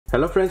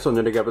Hello friends,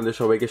 AnjonTecH আপনাদের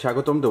সবাইকে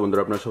স্বাগতম। তো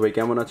বন্ধুরা, আপনারা সবাই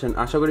কেমন আছেন?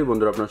 আশা করি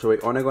বন্ধুরা আপনারা সবাই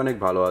অনেক অনেক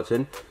ভালো আছেন।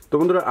 তো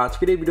বন্ধুরা,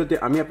 আজকের এই ভিডিওতে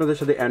আমি আপনাদের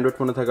সাথে অ্যান্ড্রয়েড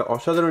ফোনে থাকা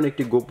অসাধারণ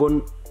একটি গোপন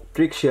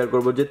ট্রিক শেয়ার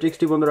করব, যে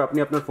ট্রিক্সটি বন্ধুরা আপনি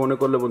আপনার ফোনে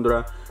করলে বন্ধুরা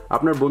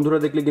আপনার বন্ধুরা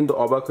দেখলে কিন্তু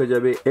অবাক হয়ে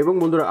যাবে। এবং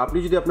বন্ধুরা, আপনি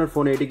যদি আপনার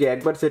ফোনে এটিকে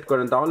একবার সেট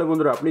করেন তাহলে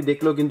বন্ধুরা আপনি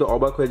দেখলেও কিন্তু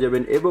অবাক হয়ে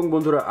যাবেন। এবং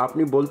বন্ধুরা,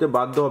 আপনি বলতে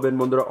বাধ্য হবেন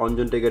বন্ধুরা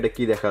AnjonTecH এটা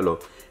কি দেখালো।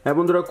 হ্যাঁ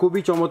বন্ধুরা,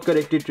 খুবই চমৎকার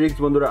একটি ট্রিক্স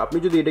বন্ধুরা। আপনি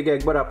যদি এটাকে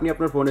একবার আপনি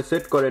আপনার ফোনে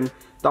সেট করেন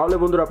তাহলে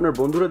বন্ধুরা আপনার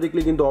বন্ধুরা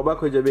দেখলে কিন্তু অবাক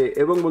হয়ে যাবে।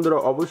 এবং বন্ধুরা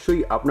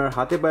অবশ্যই আপনার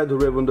হাতে পায়ে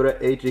ধরবে বন্ধুরা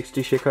এই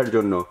ট্রিক্সটি শেখার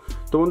জন্য।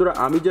 তো বন্ধুরা,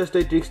 আমি জাস্ট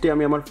এই ট্রিক্সটি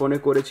আমি আমার ফোনে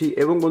করেছি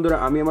এবং বন্ধুরা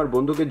আমি আমার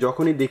বন্ধুকে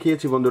যখনই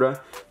দেখিয়েছি বন্ধুরা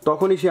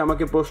তখনই সে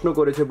আমাকে প্রশ্ন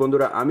করেছে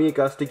বন্ধুরা আমি এই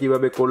কাজটি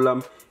কিভাবে করলাম।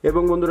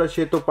 এবং বন্ধুরা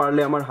সে তো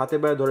পারলে আমার হাতে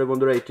পায়ে ধরে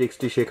বন্ধুরা এই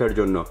ট্রিক্সটি শেখার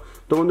জন্য।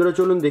 তো বন্ধুরা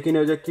চলুন দেখে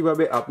নেওয়া যাক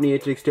কিভাবে আপনি এই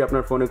ট্রিক্সটি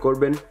আপনার ফোনে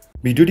করবেন।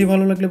 ভিডিওটি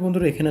ভালো লাগলে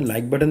বন্ধুরা এখানে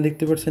লাইক বাটন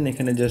দেখতে পাচ্ছেন,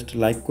 এখানে জাস্ট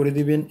লাইক করে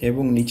দিবেন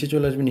এবং নিচে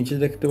চলে আসবেন, নিচে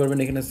দেখতে পারবেন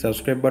এখানে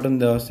সাবস্ক্রাইব বাটন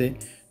দেওয়া আছে।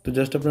 তো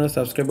জাস্ট আপনারা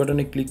সাবস্ক্রাইব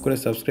বাটনে ক্লিক করে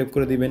সাবস্ক্রাইব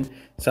করে দিবেন।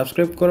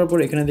 সাবস্ক্রাইব করার পর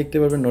এখানে দেখতে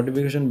পারবেন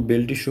নোটিফিকেশন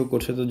বেলটি শো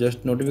করছে। তো জাস্ট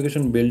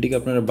নোটিফিকেশন বেলটিকে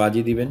আপনারা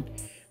বাজিয়ে দিবেন।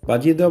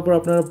 বাজিয়ে দেওয়ার পর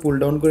আপনারা পুল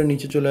ডাউন করে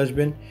নিচে চলে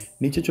আসবেন।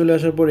 নিচে চলে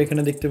আসার পর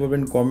এখানে দেখতে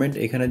পাবেন কমেন্ট,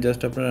 এখানে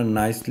জাস্ট আপনারা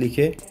নাইস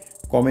লিখে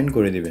কমেন্ট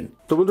করে দিবেন।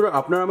 তো বন্ধুরা,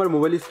 আপনারা আমার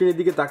মোবাইল স্ক্রিনের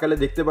দিকে তাকালে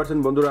দেখতে পাচ্ছেন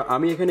বন্ধুরা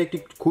আমি এখানে একটি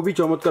খুবই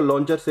চমৎকার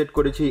লঞ্চার সেট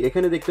করেছি।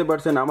 এখানে দেখতে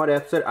পাচ্ছেন আমার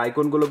অ্যাপসের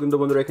আইকনগুলো কিন্তু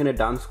বন্ধুরা এখানে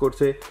ডান্স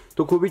করছে।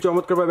 তো খুবই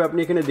চমৎকারভাবে আপনি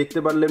এখানে দেখতে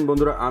পারলেন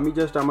বন্ধুরা আমি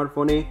জাস্ট আমার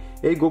ফোনে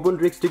এই গোপন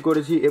ট্রিক্সটি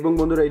করেছি। এবং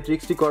বন্ধুরা এই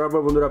ট্রিক্সটি করার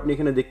পর বন্ধুরা আপনি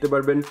এখানে দেখতে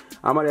পারবেন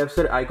আমার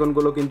অ্যাপসের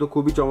আইকনগুলো কিন্তু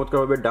খুবই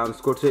চমৎকারভাবে ডান্স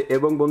করছে।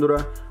 এবং বন্ধুরা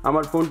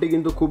আমার ফোনটি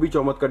কিন্তু খুবই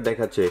চমৎকার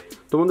দেখাচ্ছে।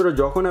 তো বন্ধুরা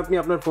যখন আপনি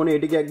আপনার ফোনে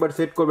এটিকে একবার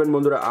সেট করবেন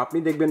বন্ধুরা আপনি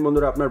দেখবেন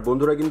বন্ধুরা আপনার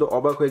বন্ধুরা কিন্তু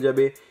অবাক হয়ে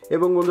যাবে।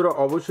 এবং বন্ধুরা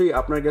অবশ্যই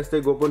আপনার কাছ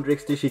থেকে গোপন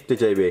ট্রিক্সটি শিখতে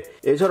চাইবে।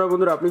 এছাড়াও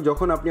বন্ধুরা আপনি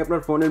যখন আপনি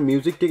আপনার ফোনের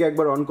মিউজিকটিকে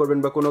একবার অন করবেন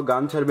বা কোনো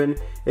গান ছাড়বেন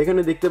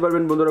এখানে দেখতে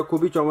পারবেন বন্ধুরা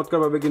খুবই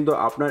চমৎকারভাবে কিন্তু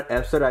আপনার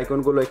অ্যাপসের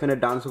আইকনগুলো এখানে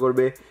ডান্স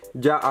করবে,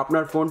 যা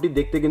আপনার ফোনটি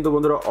দেখতে কিন্তু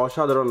বন্ধুরা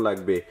অসাধারণ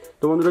লাগবে।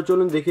 তো বন্ধুরা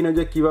চলুন দেখি না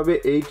যে কিভাবে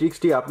এই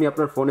ট্রিক্সটি আপনি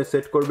আপনার ফোনে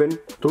সেট করবেন।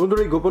 তো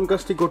বন্ধুরা এই গোপন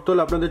কাজটি করতে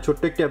হলে আপনাদের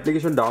ছোট্ট একটি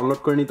অ্যাপ্লিকেশন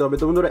ডাউনলোড করে নিতে হবে।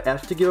 তো বন্ধুরা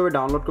অ্যাপসটি কিভাবে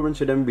ডাউনলোড করবেন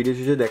সেটা আমি ভিডিও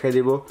শেষে দেখাই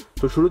দেবো।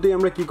 তো শুরুতেই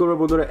আমরা কি করবো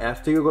বন্ধুরা,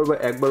 অ্যাপস থেকে করবো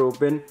একবার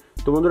ওপেন।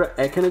 তো বন্ধুরা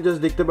এখানে জাস্ট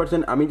দেখতে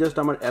পাচ্ছেন আমি জাস্ট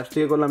আমার অ্যাপস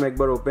থেকে করলাম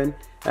একবার ওপেন।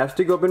 অ্যাপস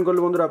থেকে ওপেন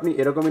করলে বন্ধুরা আপনি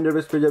এরকম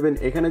ইন্টারফেস পেয়ে যাবেন।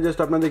 এখানে জাস্ট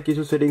আপনাদের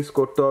কিছু সেটিংস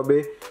করতে হবে।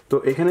 তো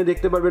এখানে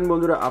দেখতে পারবেন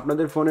বন্ধুরা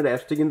আপনাদের ফোনের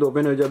অ্যাপসটি কিন্তু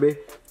ওপেন হয়ে যাবে।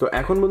 তো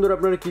এখন বন্ধুরা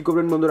আপনারা কি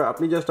করবেন বন্ধুরা,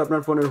 আপনি জাস্ট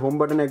আপনার ফোনের হোম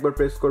বাটনে একবার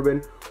প্রেস করবেন।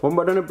 হোম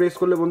বাটনে প্রেস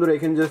করলে বন্ধুরা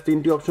এখানে জাস্ট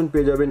তিনটি অপশন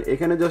পেয়ে যাবেন।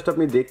 এখানে জাস্ট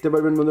আপনি দেখতে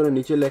পারবেন বন্ধুরা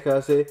নিচে লেখা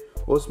আছে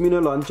ওসমিনো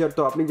লঞ্চার।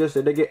 তো আপনি জাস্ট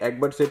এটাকে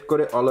একবার সেট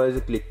করে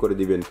অলওয়েজে ক্লিক করে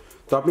দিবেন।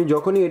 তো আপনি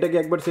যখনই এটাকে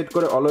একবার সেট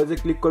করে অলওয়েজে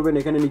ক্লিক করবেন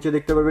এখানে নিচে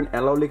দেখতে পারবেন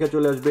অ্যালাউ লেখা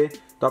চলে আসবে।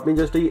 তো আপনি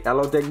জাস্ট এই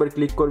অ্যালাউতে একবার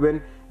ক্লিক করবেন।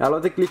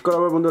 অ্যালাউতে ক্লিক করার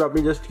পর বন্ধুরা আপনি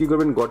জাস্ট কি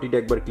করবেন, গটিটা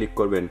একবার ক্লিক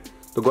করবেন।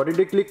 তো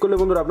গটিতে ক্লিক করলে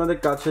বন্ধুরা আপনাদের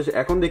কাজ শেষ।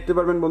 এখন দেখতে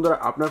পারবেন বন্ধুরা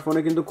আপনার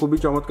ফোনে কিন্তু খুবই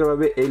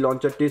চমৎকারভাবে এই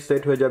লঞ্চারটি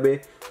সেট হয়ে যাবে।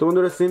 তো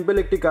বন্ধুরা সিম্পল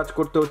একটি কাজ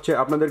করতে হচ্ছে,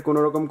 আপনাদের কোনো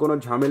রকম কোনো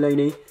ঝামেলাই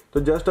নেই। তো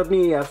জাস্ট আপনি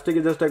এই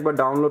অ্যাপসটিকে জাস্ট একবার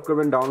ডাউনলোড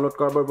করবেন। ডাউনলোড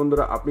করার পর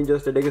বন্ধুরা আপনি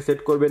জাস্ট এটাকে সেট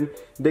করবেন।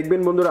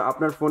 দেখবেন বন্ধুরা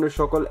আপনার ফোনের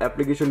সকল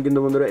অ্যাপ্লিকেশন কিন্তু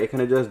বন্ধুরা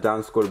এখানে জাস্ট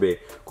ডান্স করবে।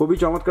 খুবই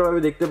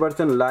চমৎকারভাবে দেখতে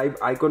পাচ্ছেন লাইভ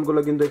আইকনগুলো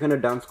কিন্তু এখানে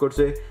ডান্স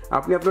করছে।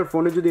 আপনি আপনার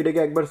ফোনে যদি এটাকে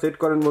একবার সেট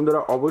করেন বন্ধুরা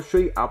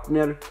অবশ্যই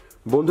আপনার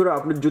বন্ধুরা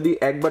আপনি যদি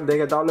একবার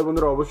দেখে তাহলে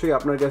বন্ধুরা অবশ্যই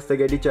আপনার কাছ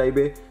থেকে এটি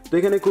চাইবে। তো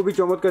এখানে খুবই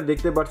চমৎকার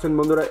দেখতে পাচ্ছেন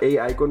বন্ধুরা এই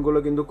আইকনগুলো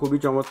কিন্তু খুবই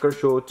চমৎকার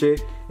শো হচ্ছে।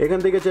 এখান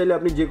থেকে চাইলে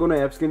আপনি যে কোনো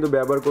অ্যাপস কিন্তু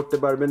ব্যবহার করতে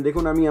পারবেন।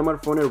 দেখুন আমি আমার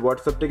ফোনের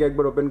হোয়াটসঅ্যাপটিকে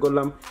একবার ওপেন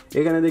করলাম।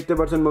 এখানে দেখতে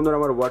পাচ্ছেন বন্ধুরা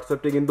আমার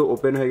হোয়াটসঅ্যাপটি কিন্তু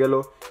ওপেন হয়ে গেল।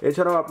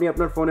 এছাড়াও আপনি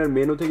আপনার ফোনের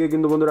মেনু থেকে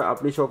কিন্তু বন্ধুরা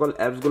আপনি সকল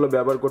অ্যাপসগুলো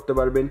ব্যবহার করতে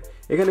পারবেন।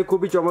 এখানে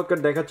খুবই চমৎকার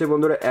দেখাচ্ছে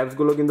বন্ধুরা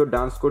অ্যাপসগুলো কিন্তু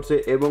ডান্স করছে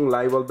এবং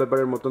লাইভ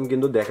ওয়ালপেপারের মতন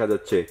কিন্তু দেখা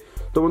যাচ্ছে।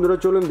 তো বন্ধুরা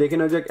চলুন দেখে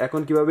নেওয়া যাক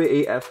এখন কিভাবে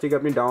এই অ্যাপসটিকে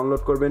আপনি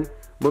ডাউনলোড করবেন।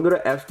 বন্ধুরা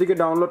অ্যাপসটিকে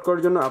ডাউনলোড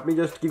করার জন্য আপনি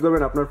জাস্ট কি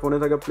করবেন, আপনার ফোনে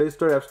থাকা প্লে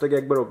স্টোর অ্যাপসটাকে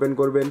একবার ওপেন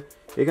করবেন।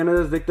 এখানে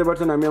জাস্ট দেখতে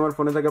পাচ্ছেন আমি আমার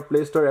ফোনে থাকা প্লে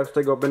স্টোর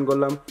অ্যাপসটাকে ওপেন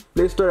করলাম।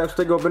 প্লে স্টোর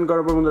অ্যাপসটাকে ওপেন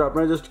করার পর বন্ধুরা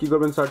আপনারা জাস্ট কি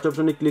করবেন, সার্চ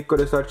অপশনে ক্লিক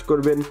করে সার্চ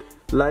করবেন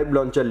লাইভ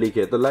লঞ্চার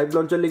লিখে। তো লাইভ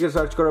লঞ্চার লিখে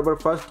সার্চ করার পর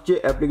ফার্স্ট যে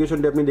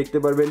অ্যাপ্লিকেশনটি আপনি দেখতে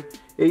পারবেন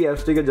এই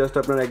অ্যাপসটিকে জাস্ট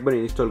আপনারা একবার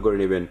ইনস্টল করে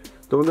নেবেন।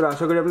 তো বন্ধুরা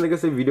আশা করি আপনাদের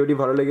কাছে ভিডিওটি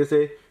ভালো লেগেছে।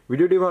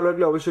 ভিডিওটি ভালো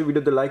লাগলে অবশ্যই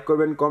ভিডিওতে লাইক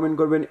করবেন, কমেন্ট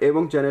করবেন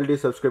এবং চ্যানেলটি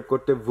সাবস্ক্রাইব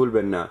করতে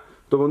ভুলবেন না।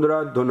 তো বন্ধুরা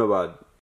ধন্যবাদ।